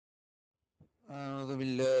أعوذ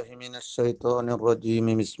بالله من الشيطان الرجيم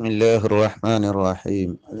بسم الله الرحمن الرحيم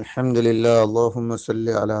الحمد لله اللهم صل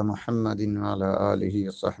على محمد وعلى آله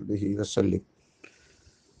وصحبه وسلم.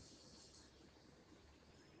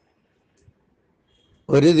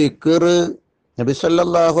 ഒരു ദിക്ർ നബി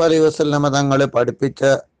സല്ലല്ലാഹു അലൈഹി വസല്ലമ തങ്ങൾ പഠിപ്പിച്ച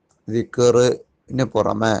ദിക്റിന്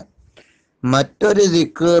പുറമെ മറ്റൊരു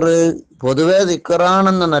ദിക്ർ പൊതുവെ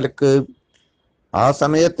ദിക്റാണെന്ന നിലക്ക് ആ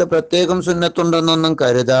സമയത്ത് പ്രത്യേകം സുന്നത്തുണ്ടെന്നൊന്നും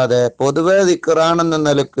കരുതാതെ പൊതുവെ ദിക്റാണെന്ന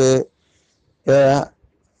നിലക്ക്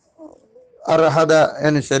അർഹത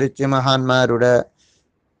അനുസരിച്ച് മഹാന്മാരുടെ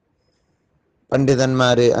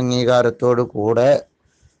പണ്ഡിതന്മാര് അംഗീകാരത്തോടു കൂടെ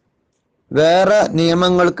വേറെ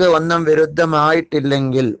നിയമങ്ങൾക്ക് ഒന്നും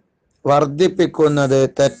വിരുദ്ധമായിട്ടില്ലെങ്കിൽ വർദ്ധിപ്പിക്കുന്നത്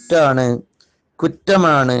തെറ്റാണ്,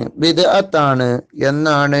 കുറ്റമാണ്, ബിദ്അത്താണ്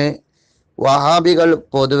എന്നാണ് വഹാബികൾ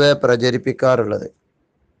പൊതുവെ പ്രചരിപ്പിക്കാറുള്ളത്.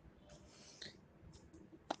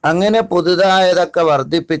 അങ്ങനെ പുതുതായതൊക്കെ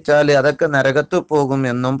വർദ്ധിപ്പിച്ചാൽ അതൊക്കെ നരകത്തു പോകും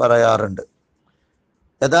എന്നും പറയാറുണ്ട്.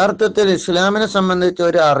 യഥാർത്ഥത്തിൽ ഇസ്ലാമിനെ സംബന്ധിച്ച്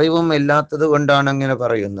ഒരു അറിവും ഇല്ലാത്തത് കൊണ്ടാണ് അങ്ങനെ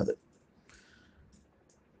പറയുന്നത്.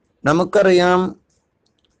 നമുക്കറിയാം,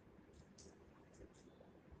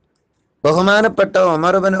 ബഹുമാനപ്പെട്ട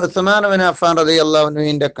ഉസ്മാൻ ബിൻ അഫ്ഫാൻ റളിയല്ലാഹു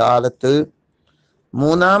അൻഹുവിന്റെ കാലത്ത്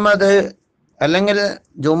മൂന്നാമത് അല്ലെങ്കിൽ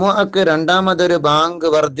ജുമുഅക്ക് രണ്ടാമതൊരു ബാങ്ക്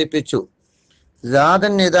വർദ്ധിപ്പിച്ചു.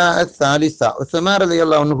 ഉസ്മാൻ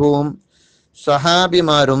റളിയല്ലാഹു അൻഹുവും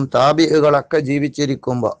സഹാബിമാരും താബിഉകളൊക്കെ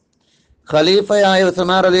ജീവിച്ചിരിക്കുമ്പോൾ ഖലീഫയായ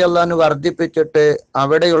ഉസ്മാൻ റളിയല്ലാഹു അൻഹു വർദ്ധിപ്പിച്ചിട്ട്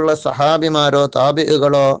അവിടെയുള്ള സഹാബിമാരോ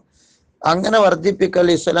താബിഉകളോ അങ്ങനെ വർദ്ധിപ്പിക്കൽ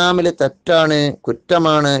ഇസ്ലാമിൽ തെറ്റാണ്,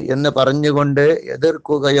 കുറ്റമാണ് എന്ന് പറഞ്ഞുകൊണ്ട്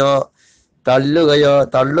എതിർക്കുകയോ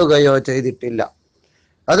തള്ളുകയോ ചെയ്തിട്ടില്ല.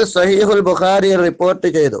 അത് സഹീഹുൽ ബുഖാരി റിപ്പോർട്ട്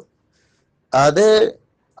ചെയ്തു. അത്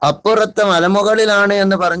അപ്പുറത്തെ മലമുകളിലാണ്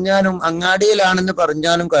എന്ന് പറഞ്ഞാലും അങ്ങാടിയിലാണെന്ന്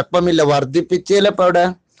പറഞ്ഞാലും കുഴപ്പമില്ല. വർദ്ധിപ്പിച്ചില്ലപ്പോ അവിടെ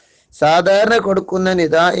സാധാരണ കൊടുക്കുന്ന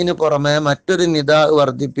നിദാഇന് പുറമെ മറ്റൊരു നിദാ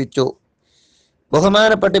വർദ്ധിപ്പിച്ചു.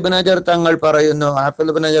 ബഹുമാനപ്പെട്ട ഇബ്നു ഹജർ തങ്ങൾ പറയുന്നു,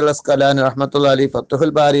 ഹാഫിദ് ഇബ്നു ഹജർ അസ്ഖലാനി റഹ്മത്തുള്ളാഹി അലൈഹി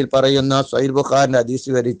ഫത്ഹുൽ ബാരിയിൽ പറയുന്ന സഹീഹ് ബുഖാരിന്റെ ഹദീസ്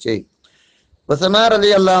വരിച്ച് ഉസ്മാൻ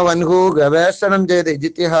റളിയല്ലാഹു അൻഹു ഗവേഷണം ചെയ്ത്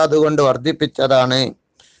ഇജ്തിഹാദ് കൊണ്ട് വർദ്ധിപ്പിച്ചതാണ്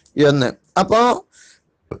എന്ന്. അപ്പോ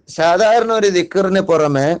സാധാരണ ഒരു ദിക്റിന്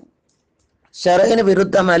പുറമെ ശരഇന്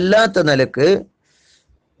വിരുദ്ധമല്ലാത്ത നിലക്ക്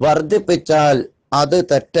വർദ്ധിപ്പിച്ചാൽ അത്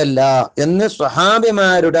തെറ്റല്ല എന്ന്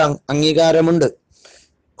സ്വഹാബിമാരുടെ അംഗീകാരമുണ്ട്,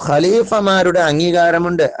 ഖലീഫമാരുടെ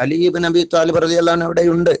അംഗീകാരമുണ്ട്. അലി ഇബ്നു അബീ ത്വാലിബ് റളിയല്ലാഹു അൻഹു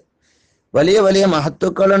അവിടെയുണ്ട്. വലിയ വലിയ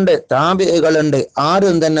മഹത്തുക്കളുണ്ട്, താബിഈകളുണ്ട്.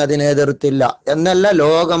 ആരും തന്നെ അതിനെ എതിർത്തില്ല എന്നല്ല,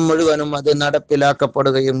 ലോകം മുഴുവനും അത്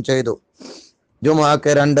നടപ്പിലാക്കപ്പെടുകയും ചെയ്തു.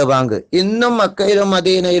 ജുമുഅക്ക് 2 ബാങ്ക്. ഇന്നും മക്കയിലും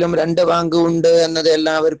മദീനയിലും 2 ബാങ്ക് ഉണ്ട് എന്നത്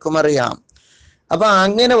എല്ലാവർക്കും അറിയാം. അപ്പൊ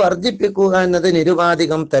അങ്ങനെ വർദ്ധിപ്പിക്കുക എന്നത്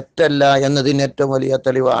നിരുപാധികം തെറ്റല്ല എന്നതിന് ഏറ്റവും വലിയ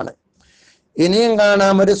തെളിവാണ്. ഇനിയും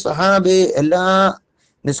കാണാം, ഒരു സഹാബി എല്ലാ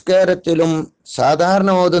നിസ്കാരത്തിലും സാധാരണ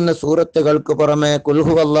ഓതുന്ന സൂറത്തുകൾക്ക് പുറമെ ഖുൽ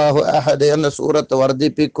ഹുവല്ലാഹു അഹദ് എന്ന സൂറത്ത്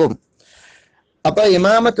വർദ്ധിപ്പിക്കും. അപ്പൊ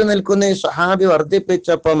ഇമാമത്ത് നിൽക്കുന്ന ഈ സഹാബി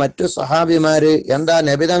വർദ്ധിപ്പിച്ചപ്പോ മറ്റു സഹാബിമാര്, എന്താ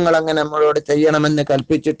നബിതങ്ങൾ അങ്ങനെ നമ്മളോട് ചെയ്യണമെന്ന്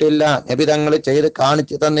കൽപ്പിച്ചിട്ടില്ല, നബിതങ്ങൾ ചെയ്ത്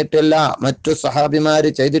കാണിച്ചു തന്നിട്ടില്ല, മറ്റു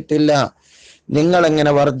സഹാബിമാര് ചെയ്തിട്ടില്ല, നിങ്ങൾ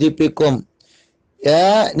എങ്ങനെ വർദ്ധിപ്പിക്കും?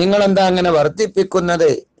 നിങ്ങൾ എന്താ അങ്ങനെ വർദ്ധിപ്പിക്കുന്നത്?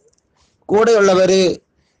 കൂടെയുള്ളവര്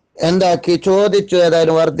എന്താക്കി ചോദിച്ചു.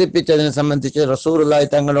 ഏതായാലും വർദ്ധിപ്പിച്ചതിനെ സംബന്ധിച്ച് റസൂലുള്ളാഹി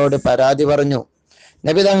തങ്ങളോട് പരാതി പറഞ്ഞു.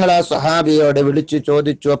 നബി തങ്ങൾ ആ സഹാബിയോട് വിളിച്ചു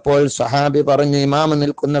ചോദിച്ചു. അപ്പോൾ സഹാബി പറഞ്ഞു, ഇമാമ്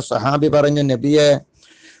നിൽക്കുന്ന സഹാബി പറഞ്ഞു, നബിയെ,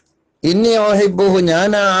 ഇന്നി ഉഹിബ്ബുഹു,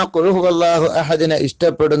 ഞാൻ ആ ഖുൽ ഹുവല്ലാഹു അഹദിനെ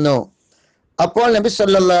ഇഷ്ടപ്പെടുന്നു. അപ്പോൾ നബി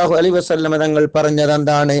സല്ലല്ലാഹു അലൈഹി വസല്ലം തങ്ങൾ പറഞ്ഞത്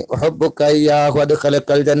എന്താണ്? ഉഹിബ്ബുക ഇയ്യാഹു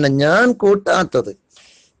അദ്ഖലകൽ ജന്ന. ഞാൻ കൂട്ടാത്തത്,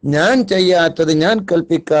 ഞാൻ ചെയ്യാത്തത്, ഞാൻ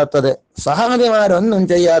കൽപ്പിക്കാത്തത്, സഹാബിമാരൊന്നും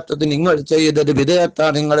ചെയ്യാത്തത് നിങ്ങൾ ചെയ്തത്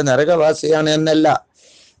ബിദ്അത്താണ്, നിങ്ങൾ നരകവാസിയാണ് എന്നല്ല,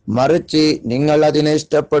 മറിച്ച് നിങ്ങൾ അതിനെ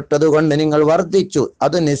ഇഷ്ടപ്പെട്ടത് കൊണ്ട് നിങ്ങൾ വർദ്ധിച്ചു.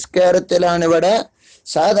 അത് നിസ്കാരത്തിലാണ്. ഇവിടെ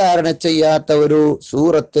സാധാരണ ചെയ്യാത്ത ഒരു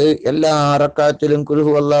സൂറത്ത് എല്ലാ റക്അത്തിലും ഖുൽ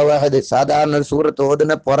ഹുവല്ലാഹു അഹദ്, സാധാരണ ഒരു സൂറത്ത്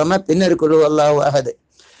ഓതിന് പുറമെ പിന്നെ ഒരു ഖുൽ ഹുവല്ലാഹു അഹദ്,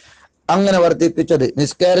 അങ്ങനെ വർദ്ധിപ്പിച്ചത്.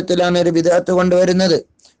 നിസ്കാരത്തിലാണ് ഒരു ബിദ്അത്ത് കൊണ്ടുവരുന്നത്.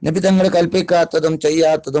 നബി തങ്ങൾ കൽപ്പിക്കാത്തതും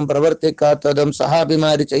ചെയ്യാത്തതും പ്രവർത്തിക്കാത്തതും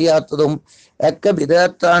സഹാബിമാര് ചെയ്യാത്തതും ഒക്കെ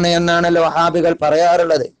ബിദ്അത്താണ് എന്നാണല്ലോ വഹാബികൾ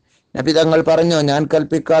പറയാറുള്ളത്. നബി തങ്ങൾ പറഞ്ഞു, ഞാൻ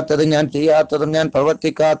കൽപ്പിക്കാത്തതും ഞാൻ ചെയ്യാത്തതും ഞാൻ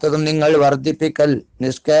പ്രവർത്തിക്കാത്തതും നിങ്ങൾ വർദ്ധിപ്പിക്കൽ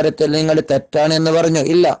നിസ്കാരത്തിൽ നിങ്ങൾ തെറ്റാണ് എന്ന് പറഞ്ഞു.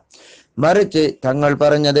 ഇല്ല, മറിച്ച് തങ്ങൾ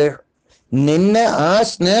പറഞ്ഞത്, നിന്നെ ആ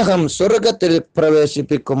സ്നേഹം സ്വർഗത്തിൽ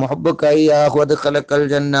പ്രവേശിപ്പിക്കും. ഹുബ്ബുക ഇയ്യാഹു അദ്ഖലകൽ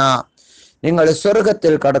ജന്ന, നിങ്ങൾ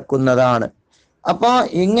സ്വർഗത്തിൽ കടക്കുന്നതാണ്. അപ്പൊ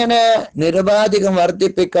ഇങ്ങനെ നിരുപാധികം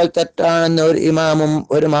വർദ്ധിപ്പിക്കൽ തെറ്റാണെന്ന് ഒരു ഇമാമും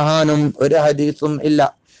ഒരു മഹാനും ഒരു ഹദീസും ഇല്ല.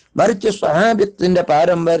 മറിച്ച് സ്വഹാബത്തിന്റെ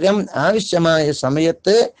പാരമ്പര്യം ആവശ്യമായ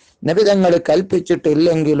സമയത്ത് നബി തങ്ങൾ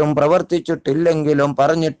കൽപ്പിച്ചിട്ടില്ലെങ്കിലും പ്രവർത്തിച്ചിട്ടില്ലെങ്കിലും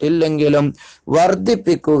പറഞ്ഞിട്ടില്ലെങ്കിലും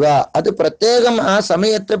വർദ്ധിപ്പിക്കുക. അത് പ്രത്യേകം ആ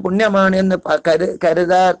സമയത്ത് പുണ്യമാണ് എന്ന്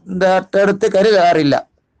കരുതാറില്ല.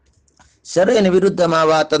 ശരീഅന്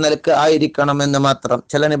വിരുദ്ധമാവാത്ത നിലക്ക് ആയിരിക്കണമെന്ന് മാത്രം,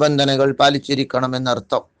 ചില നിബന്ധനകൾ പാലിച്ചിരിക്കണം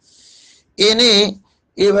എന്നർത്ഥം. ഇനി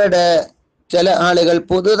ഇവിടെ ചില ആളുകൾ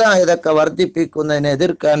പുതുതായതൊക്കെ വർദ്ധിപ്പിക്കുന്നതിനെ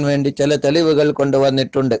എതിർക്കാൻ വേണ്ടി ചില തെളിവുകൾ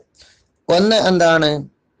കൊണ്ടുവന്നിട്ടുണ്ട്. ഒന്ന് എന്താണ്?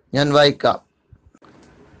 ഞാൻ വായിക്കാം.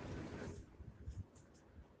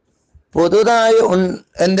 പുതുതായി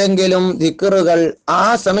എന്തെങ്കിലും ദിക്റുകൾ ആ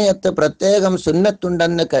സമയത്ത് പ്രത്യേകം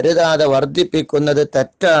സുന്നത്തുണ്ടെന്ന് കരുതാതെ വർദ്ധിപ്പിക്കുന്നത്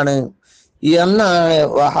തെറ്റാണ് എന്നാണ്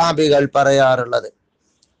വഹാബികൾ പറയാറുള്ളത്.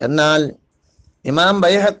 എന്നാൽ ഇമാം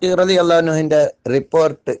ബൈഹഖി റളിയല്ലാഹു അൻഹുവിന്റെ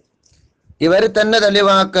റിപ്പോർട്ട് ഇവർ തന്നെ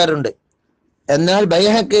തെളിവാക്കാറുണ്ട്. എന്നാൽ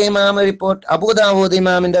ബൈഹഖി ഇമാം റിപ്പോർട്ട്, അബൂദാവൂദ്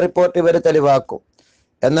ഇമാമിന്റെ റിപ്പോർട്ട് ഇവർ തെളിവാക്കും.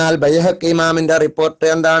 എന്നാൽ ബൈഹഖി ഇമാമിന്റെ റിപ്പോർട്ട്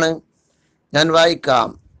എന്താണ്? ഞാൻ വായിക്കാം.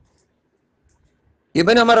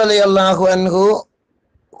 ഇബ്നു ഉമർ റളിയല്ലാഹു അൻഹു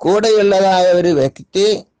കൂടെയുള്ളതായ ഒരു വ്യക്തി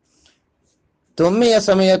തുമ്മിയ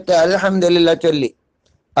സമയത്ത് അൽഹംദുലില്ലാ ചൊല്ലി,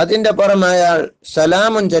 അതിന്റെ പുറമെ അയാൾ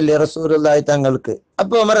സലാമും ചൊല്ലി റസൂലുള്ളാഹി തങ്ങൾക്ക്.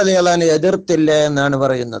 അപ്പൊ ഉമർ റളിയല്ലാഹു അൻഹു എതിർത്തില്ല എന്നാണ്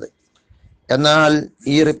പറയുന്നത്. എന്നാൽ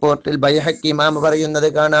ഈ റിപ്പോർട്ടിൽ ബൈഹഖി ഇമാം പറയുന്നത്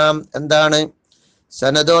കാണാം. എന്താണ്?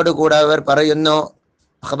 സനദോടുകൂടെ അവർ പറയുന്നു,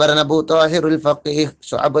 അഖ്ബറന അബൂ താഹിറുൽ ഫഖീഹ്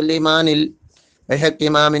ശുഅബുൽ ഈമാനിൽ ബൈഹഖി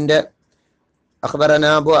ഇമാമിന്റെ അഖ്ബറന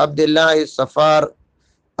Abu Abdullahi സഫാർ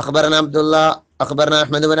അഖ്ബറന Abdullah അഖ്ബറന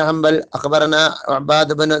Ahmad bin Hanbal അഖ്ബറന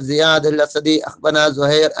ഉബാദ് bin Ziyad അൽ അസദി അഖ്ബറന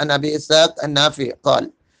സുഹൈർ അൻ അബി ഇസ്ഹാഖ് അൻ നാഫി ഖാൽ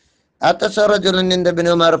അത്തശ റജുലുൻ ഇൻദ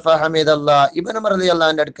ഇബ്നു ഉമർ ഫഹമിദല്ലാഹ്. ഇബ്നു ഉമർ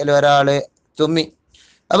റളിയല്ലാഹു അൻഹു അടുക്കൽ ഒരാള് തുമ്മി,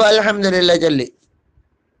 അപ്പൊ അൽഹംദുലില്ലാ ചൊല്ലി.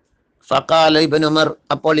 ഫഖാല ഇബ്നു ഉമർ,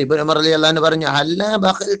 അപ്പോൾ ഇബ്നു ഉമർ റളിയല്ലാഹു അൻഹു പറഞ്ഞു, ഹല്ല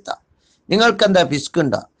ബഖൽത, നിങ്ങൾക്ക് എന്താ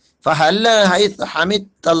പിസ്കുണ്ടോ? ഫഹല്ല ഹൈത്ത്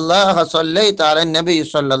ഹമിദല്ലാഹ സ്വല്ലൈത അലൻ നബി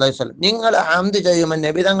സ്വല്ലല്ലാഹു അലൈഹി വസല്ലം, നിങ്ങൾ ഹംദ് ചെയ്യുമ്പോൾ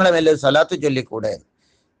നബി തങ്ങളെ മേലെ സ്വലാത്ത് ചൊല്ലിക്കൂടെ?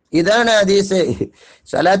 ഇതാണ് ഹദീസ്.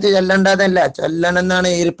 സ്വലാത്ത് ചൊല്ലണ്ടതല്ല, ചൊല്ലണമെന്നാണ്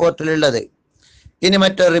ഈ റിപ്പോർട്ടിലുള്ളത്. ഇനി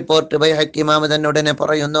മറ്റൊരു റിപ്പോർട്ട് ബൈഹഖി ഇമാം തന്നെ ഉടനെ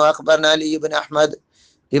പറയുന്നു, അഖ്ബർന അലി ഇബ്നു അഹ്മദ്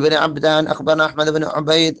ഇബ്നു അബ്ദാൻ അഖ്ബർന അഹ്മദ് ഇബ്നു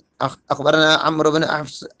ഉബൈദ് അഖ്ബർന അംർ ഇബ്നു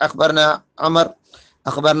ഹഫ്സ് അഖ്ബർന ഉമർ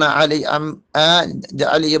أخبرنا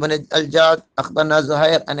علي بن الجعد أخبرنا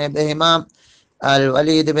زهير عن أبي همام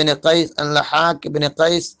الوليد بن قيس عن لحاك بن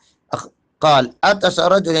قيس قال أتى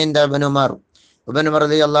رجل عند ابن عمر ابن عمر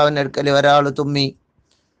رضي الله عنه الكلي وراء تمي.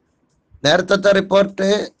 നേരത്തെ റിപ്പോർട്ട്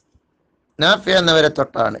നാഫി എന്നവരെ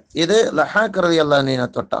തൊട്ടാണ്, ഇത് ലഹാക്ക് റളിയല്ലാഹു അൻഹുവിനെ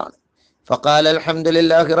തൊട്ടാണ്. ഫഖാല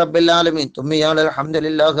അൽഹംദുലില്ലാഹി റബ്ബിൽ ആലമീൻ, തുമ്മിയാൽ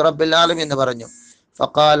അൽഹംദുലില്ലാഹി റബ്ബിൽ ആലമീൻ എന്ന് പറഞ്ഞു.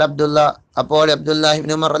 ഫഖാല അബ്ദുല്ലാഹ്, അപ്പോൾ അബ്ദുല്ലാഹി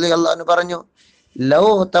ഇബ്നു ഉമർ റളിയല്ലാഹു അൻഹു പറഞ്ഞു, ലൗ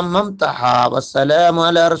തമ്മംതഹാ വസ്സലാമു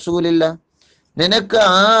അലാ റസൂലില്ലാഹ്, നിനക്ക്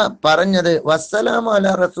ആ പറഞ്ഞത് വസ്സലാമു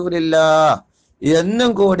അലാ റസൂലില്ലാഹ് എന്നും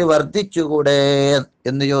കൂടി വർദ്ധിച്ചുകൂടെ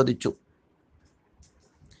എന്ന് ചോദിച്ചു.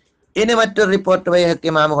 ഇനി മറ്റൊരു റിപ്പോർട്ട് ബൈഹഖി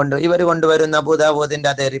ഇമാം ഇവർ കൊണ്ടുവരുന്ന അബൂദാവൂദിന്റെ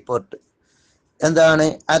അതേ റിപ്പോർട്ട്. എന്താണ്?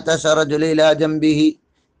 അത്തശ റജുലു ഇലാ ജംബിഹി,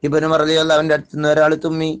 ഇബ്നു ഉമർ റളിയല്ലാഹു അൻഹുവിന്റെ അടുത്ത് നിന്ന് ഒരാൾ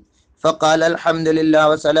തുമ്മി. ഫഖാല അൽഹംദുലില്ലാഹി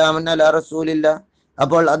വസ്സലാമു അലാ റസൂലില്ലാഹ്,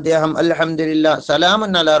 അപ്പോൾ അദ്ദേഹം അൽഹംദുലില്ലാഹ്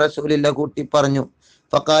സലാമുൻ അലാ റസൂലില്ലാഹ് കൂട്ടി പറഞ്ഞു.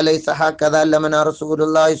 ഫഖാല ഇസ്ഹാഖ അല്ലമന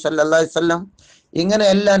റസൂലുള്ളാഹി സ്വല്ലല്ലാഹു അലൈഹി വസല്ലം,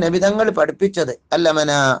 ഇങ്ങനെയല്ല നബി തങ്ങൾ പഠിപ്പിച്ചത്.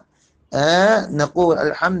 അല്ലമന നഖൂൽ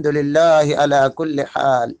അൽഹംദുലില്ലാഹി അലാ കുല്ലി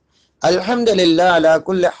ഹാൽ, അൽഹംദുലില്ലാഹി അലാ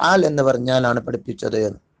കുല്ലി ഹാൽ എന്ന് പറഞ്ഞാലാണ് പഠിപ്പിച്ചത്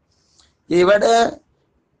എന്ന്. ഇവിടെ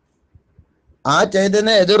ആ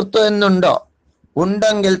ചെയ്തതിനെ എതിർത്തു എന്നുണ്ടോ?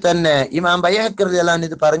 ഉണ്ടെങ്കിൽ തന്നെ ഇമാം ബൈഹഖി റളിയല്ലാഹു അൻഹു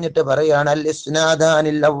ഇത് പറഞ്ഞിട്ട് പറയാണ്, അൽ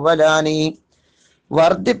ഇസ്നാദാനിൽ അവ്വലാനി,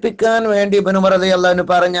 വർദ്ധിപ്പിക്കാൻ വേണ്ടി ഇബ്നു ഉമർ റളിയല്ലാഹു അൻഹു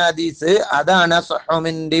പറഞ്ഞ ഹദീസ് അതാണ് സഹഹു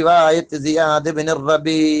മിൻ റിവായത്ത് സിയാദ് ബിൻ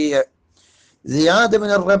റബീഅ്. സിയാദ്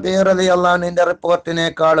ബിൻ റബീഅ് റളിയല്ലാഹു അൻഹുവിന്റെ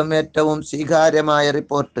റിപ്പോർട്ടിനേക്കാളും ഏറ്റവും സ്വീകാര്യമായ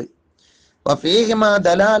റിപ്പോർട്ട്. വഫീഹിമാ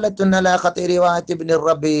ദലാലത്തുൻ അലാ ഖതി റിവായത്ത് ഇബ്നു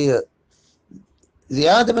റബീഅ്,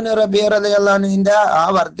 സിയാദ് ബിൻ റബീഅ് റളിയല്ലാഹു അൻഹുവിന്റെ ആ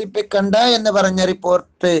വർദ്ധിപ്പിക്കണ്ട എന്ന് പറഞ്ഞ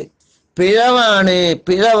റിപ്പോർട്ട് പിഴവാണ്.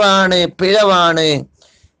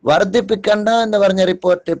 വർദ്ധിപ്പിക്കണ്ട എന്ന് പറഞ്ഞ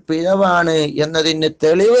റിപ്പോർട്ട് പിഴവാണ് എന്നതിന്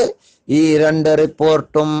തെളിവ് ഈ രണ്ട്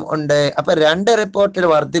റിപ്പോർട്ടും ഉണ്ട്. അപ്പൊ രണ്ട് റിപ്പോർട്ടിൽ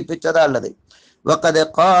വർദ്ധിപ്പിച്ചതാ ഉള്ളത്. വഖദ്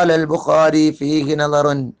ഖാല അൽ ബുഖാരി ഫീഹി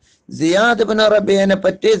നദറുൻ, സിയാദ് ഇബ്നു റബീഅനെ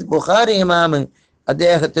പറ്റി ബുഖാരി ഇമാം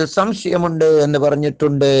അദ്ദേഹത്തിൽ സംശയമുണ്ട് എന്ന്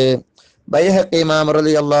പറഞ്ഞിട്ടുണ്ട്. ബൈഹഖി ഇമാം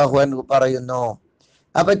റളിയല്ലാഹു അൻഹു പറയുന്നു.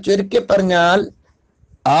 അപ്പൊ ചുരുക്കി പറഞ്ഞാൽ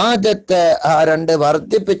ആദ്യത്തെ ആ രണ്ട്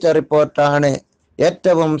വർദ്ധിപ്പിച്ച റിപ്പോർട്ടാണ്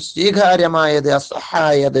ഏറ്റവും സ്വീകാര്യമായത്,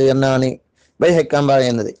 അസഹായത് എന്നാണ് ബൈഹഖി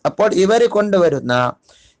പറയുന്നത്. അപ്പോൾ ഇവർ കൊണ്ടുവരുന്ന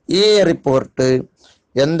ഈ റിപ്പോർട്ട്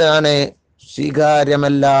എന്താണ്?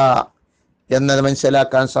 സ്വീകാര്യമല്ല എന്നത്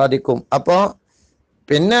മനസ്സിലാക്കാൻ സാധിക്കും. അപ്പോ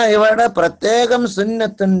പിന്നെ ഇവിടെ പ്രത്യേകം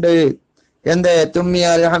സുന്നത്തുണ്ട്. എന്ത്? തുമ്മിയ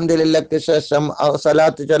അൽഹംദുലില്ലാഹ്ക്ക് ശേഷം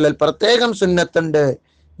സലാത്ത് ചൊല്ലൽ പ്രത്യേകം സുന്നത്തുണ്ട്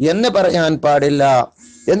എന്ന് പറയാൻ പാടില്ല,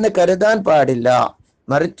 എന്ന് കരുതാൻ പാടില്ല.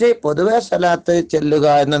 മറിച്ച് പൊതുവെ സലാത്ത് ചെല്ലുക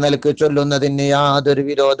എന്ന നിലക്ക് ചൊല്ലുന്നതിന് യാതൊരു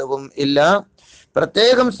വിരോധവും ഇല്ല.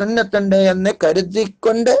 പ്രത്യേകം സുന്നത്തുണ്ട് എന്ന്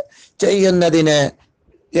കരുതിക്കൊണ്ട് ചെയ്യുന്നതിന്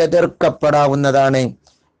എതിർക്കപ്പെടാവുന്നതാണ്.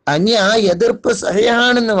 അനി ആ എതിർപ്പ്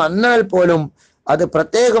സഹിയാണെന്ന് വന്നാൽ പോലും അത്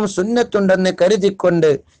പ്രത്യേകം സുന്നത്തുണ്ടെന്ന്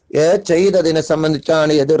കരുതിക്കൊണ്ട് ചെയ്തതിനെ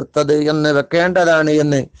സംബന്ധിച്ചാണ് എതിർത്തത് എന്ന് വെക്കേണ്ടതാണ്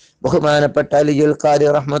എന്ന് ബഹുമാനപ്പെട്ട അലിയുൽ ഖാരി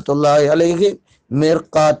റഹ്മത്തുള്ളാഹി അലൈഹി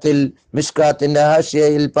മിഷ്കാത്തിന്റെ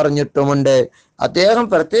ഹാഷിയയിൽ പറഞ്ഞിട്ടുമുണ്ട്. അദ്ദേഹം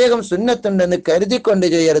പ്രത്യേകം സുന്നത്തുണ്ടെന്ന് കരുതിക്കൊണ്ട്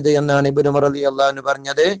ചെയ്യരുത് എന്നാണ് ഇബ്നു ഉമർ റളിയല്ലാഹു അൻഹു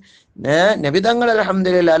പറഞ്ഞത്. നബിതങ്ങൾ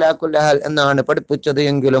അൽഹംദുലില്ലാഹി അലാ കുല്ലി ഹാൽ എന്നാണ് പഠിപ്പിച്ചത്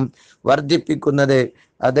എങ്കിലും വർദ്ധിപ്പിക്കുന്നത്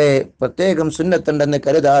അതെ പ്രത്യേകം സുന്നത്തുണ്ടെന്ന്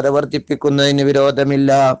കരുതാതെ വർദ്ധിപ്പിക്കുന്നതിന്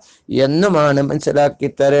വിരോധമില്ല എന്നുമാണ്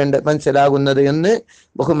മനസ്സിലാകുന്നത് എന്ന്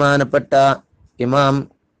ബഹുമാനപ്പെട്ട ഇമാം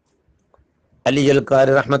അലിയുൽ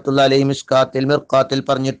ഖാരി റഹ്മത്തുള്ളാഹി അലൈഹി മിർഖാത്തിൽ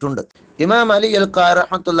പറഞ്ഞിട്ടുണ്ട്. ഇമാം അലിയുൽ ഖാരി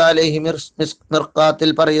റഹ്മത്തുള്ളാഹി അലൈഹി മിർഖാത്തിൽ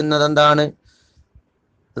പറയുന്നത് എന്താണ്?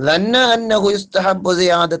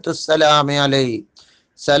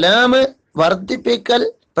 സലാം വർദ്ധിപ്പിക്കൽ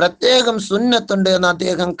പ്രത്യേകം സുന്നത്തുണ്ട് എന്ന്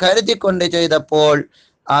അദ്ദേഹം കരുതിക്കൊണ്ട് ചെയ്തപ്പോൾ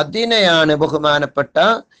അതിനെയാണ് ബഹുമാനപ്പെട്ട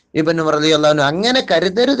ഇബ്നു ഉമർ റളിയല്ലാഹു അൻഹു അങ്ങനെ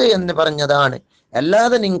കരുതരുത് എന്ന് പറഞ്ഞതാണ്.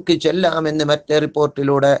 അല്ലാതെ നിങ്ങൾക്ക് ചെല്ലാമെന്ന് മറ്റേ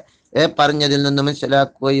റിപ്പോർട്ടിലൂടെ പറഞ്ഞതിൽ നിന്ന്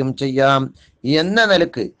മനസ്സിലാക്കുകയും ചെയ്യാം എന്ന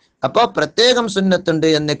നിലക്ക്. അപ്പോ പ്രത്യേകം സുന്നത്തുണ്ട്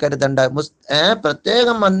എന്ന് കരുതണ്ട.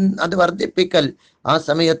 പ്രത്യേകം അത് വർദ്ധിപ്പിക്കൽ, ആ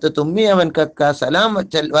സമയത്ത് തുമ്മിയവൻകൊക്കെ സലാം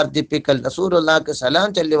വർദ്ധിപ്പിക്കൽ, റസൂലുള്ളാഹിക്ക് സലാം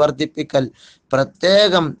ചൊല്ലി വർദ്ധിപ്പിക്കൽ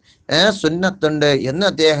പ്രത്യേകം സുന്നത്തുണ്ട് എന്ന്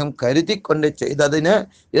അദ്ദേഹം കരുതിക്കൊണ്ട് ചെയ്തതിനെ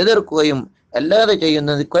എതിർക്കുകയും അല്ലാതെ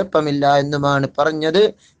ചെയ്യുന്നത് കുഴപ്പമില്ല എന്നുമാണ് പറഞ്ഞത്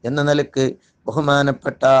എന്ന നിലക്ക്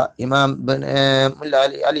ബഹുമാനപ്പെട്ട ഇമാം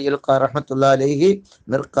അലിയുൽ ഖാരി റഹ്മത്തുള്ളാഹി അലൈഹി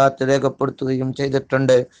മിർഖാത്ത് രേഖപ്പെടുത്തുകയും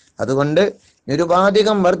ചെയ്തിട്ടുണ്ട്. അതുകൊണ്ട്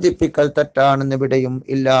നിരുപാധികം വർദ്ധിപ്പിക്കൽ തെറ്റാണെന്ന് ഇവിടെയും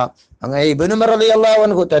ഇല്ല. അങ്ങനെ ഇബ്നു ഉമർ റളിയല്ലാഹു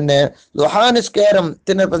അൻഹു തന്നെ ദുഹാ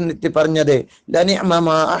നിസ്കാരത്തിനെ പറ്റി പറഞ്ഞത് ലനിഅമ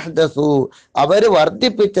മാ അഹ്ദസു, അവർ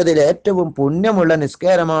വർദ്ധിപ്പിച്ചതിൽ ഏറ്റവും പുണ്യമുള്ള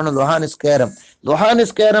നിസ്കാരമാണ് ദുഹാ നിസ്കാരം. ദുഹാ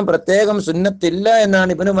നിസ്കാരം പ്രത്യേകം സുന്നത്തില്ല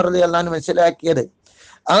എന്നാണ് ഇബ്നു ഉമർ റളിയല്ലാഹു അൻഹു മനസ്സിലാക്കിയത്.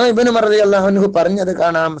 ആ ഇബ്നു ഉമർ റളിയല്ലാഹു അൻഹു പറഞ്ഞത്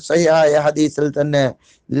കാണാം സഹിഹായ ഹദീസിൽ തന്നെ,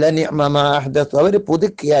 ലനിഅമ മാ അഹ്ദസു, അവർ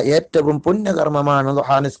പുതുക്കിയ ഏറ്റവും പുണ്യകർമ്മമാണ്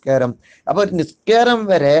ദുഹാ നിസ്കാരം. അപ്പൊ നിസ്കാരം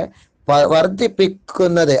വരെ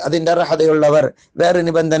വർദ്ധിപ്പിക്കുന്നത് അതിന്റെ അർഹതയുള്ളവർ വേറെ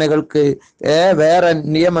നിബന്ധനകൾക്ക് വേറെ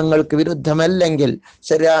നിയമങ്ങൾക്ക് വിരുദ്ധമല്ലെങ്കിൽ,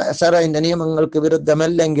 ശരഈന്റെ നിയമങ്ങൾക്ക്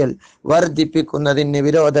വിരുദ്ധമല്ലെങ്കിൽ വർദ്ധിപ്പിക്കുന്നതിന്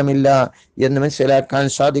വിരോധമില്ല എന്ന് മനസ്സിലാക്കാൻ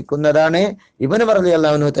സാധിക്കുന്നതാണ്. ഇബ്നു ഉമർ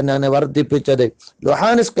റളിയല്ലാഹു അൻഹു തന്നെയാണ് വർദ്ധിപ്പിച്ചത്,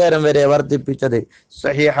 ദുഹാ നിസ്കാരം വരെ വർദ്ധിപ്പിച്ചത്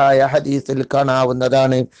സഹീഹായ ഹദീസിൽ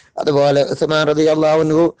കാണാവുന്നതാണ്. അതുപോലെ ഉസ്മാൻ റളിയല്ലാഹു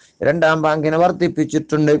അൻഹു രണ്ടാം ബാങ്കിനെ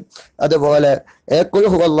വർദ്ധിപ്പിച്ചിട്ടുണ്ട്. അതുപോലെ ഖുൽ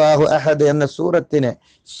ഹുവല്ലാഹു അഹദ് എന്ന സൂറത്തിനെ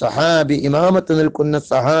സഹാബി ഇമാമത്ത് നിൽക്കുന്ന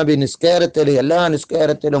സഹാബി എല്ലാ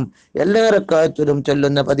നിസ്കാരത്തിലും എല്ലാ റക്അത്തിലും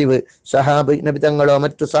ചൊല്ലുന്ന പതിവ് സഹാബി നബിതങ്ങളോ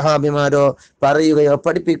മറ്റു സഹാബിമാരോ പറയുകയോ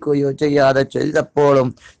പഠിപ്പിക്കുകയോ ചെയ്യാതെ ചെയ്തപ്പോഴും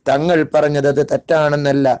തങ്ങൾ പറഞ്ഞത് അത്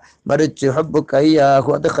തെറ്റാണെന്നല്ല, മറിച്ച് ഹബ്ബുക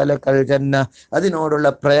ഇയ്യാഹു അദ്ഖലകൽ ജന്ന, അതിനോടുള്ള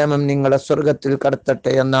പ്രേമം നിങ്ങളെ സ്വർഗത്തിൽ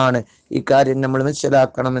കടത്തട്ടെ എന്നാണ്. ഈ കാര്യം നമ്മൾ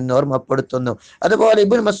മനസ്സിലാക്കണമെന്ന് ഓർമ്മപ്പെടുത്തുന്നു. അതുപോലെ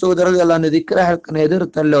ഇബ്നു മസ്ഊദ് റളിയല്ലാഹു അൻഹു ദിക്റഹൽക്കിനെ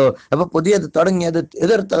എതിർത്തല്ലോ, അപ്പൊ പുതിയത് തുടങ്ങിയത്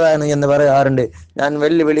എതിർത്തതാണ് എന്ന് പറയാറുണ്ട്. ഞാൻ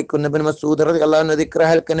വെല്ലുവിളിക്കുന്ന ഇബ്നു മസ്ഊദ് റളിയല്ലാഹു അൻഹു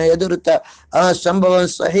ദിക്റഹൽക്കിനെ എതിർത്ത ആ സംഭവം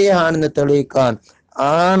സഹീഹാണെന്ന് തെളിയിക്കാൻ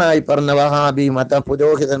ആണായി പറഞ്ഞ വഹാബി മത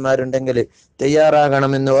പുരോഹിതന്മാരുണ്ടെങ്കിൽ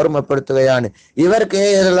തയ്യാറാകണമെന്ന് ഓർമ്മപ്പെടുത്തുകയാണ്. ഇവർക്ക്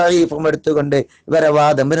ഏതും എടുത്തുകൊണ്ട് ഇവരെ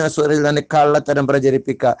വാദം ഇബ്നു മസ്ഊദിൽ തന്നെ കള്ളത്തരം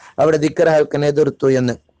പ്രചരിപ്പിക്കുക, അവിടെ ദിക്റഹൽക്കിനെ എതിർത്തു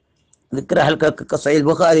എന്ന്. ദിക്റഹൽക്കൊക്കെ സഹീഹ്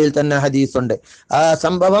ബുഖാരിയിൽ തന്നെ ഹദീസുണ്ട്. ആ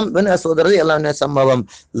സംഭവം ഇബ്നു മസ്ഊദ് റളിയല്ലാഹു അൻഹു സംഭവം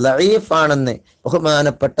ലഈഫാണെന്ന്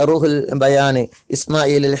ബഹുമാനപ്പെട്ട റൂഹുൽ ബയാന്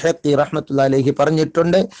ഇസ്മായിൽ അൽ ഹഖി റഹ്മത്തുള്ളാഹി അലൈഹി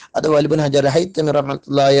പറഞ്ഞിട്ടുണ്ട്. അതുപോലെ ഇബ്നു ഹജർ ഹൈതമി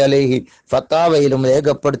റഹ്മത്തുള്ളാഹി അലൈഹി ഫതാവയിലും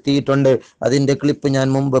രേഖപ്പെടുത്തിയിട്ടുണ്ട്. അതിന്റെ ക്ലിപ്പ് ഞാൻ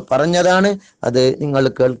മുമ്പ് പറഞ്ഞതാണ്, അത് നിങ്ങൾ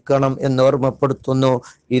കേൾക്കണം എന്ന് ഓർമ്മപ്പെടുത്തുന്നു.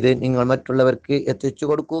 ഇത് നിങ്ങൾ മറ്റുള്ളവർക്ക് എത്തിച്ചു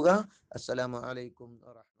കൊടുക്കുക. അസ്സലാമു അലൈക്കും.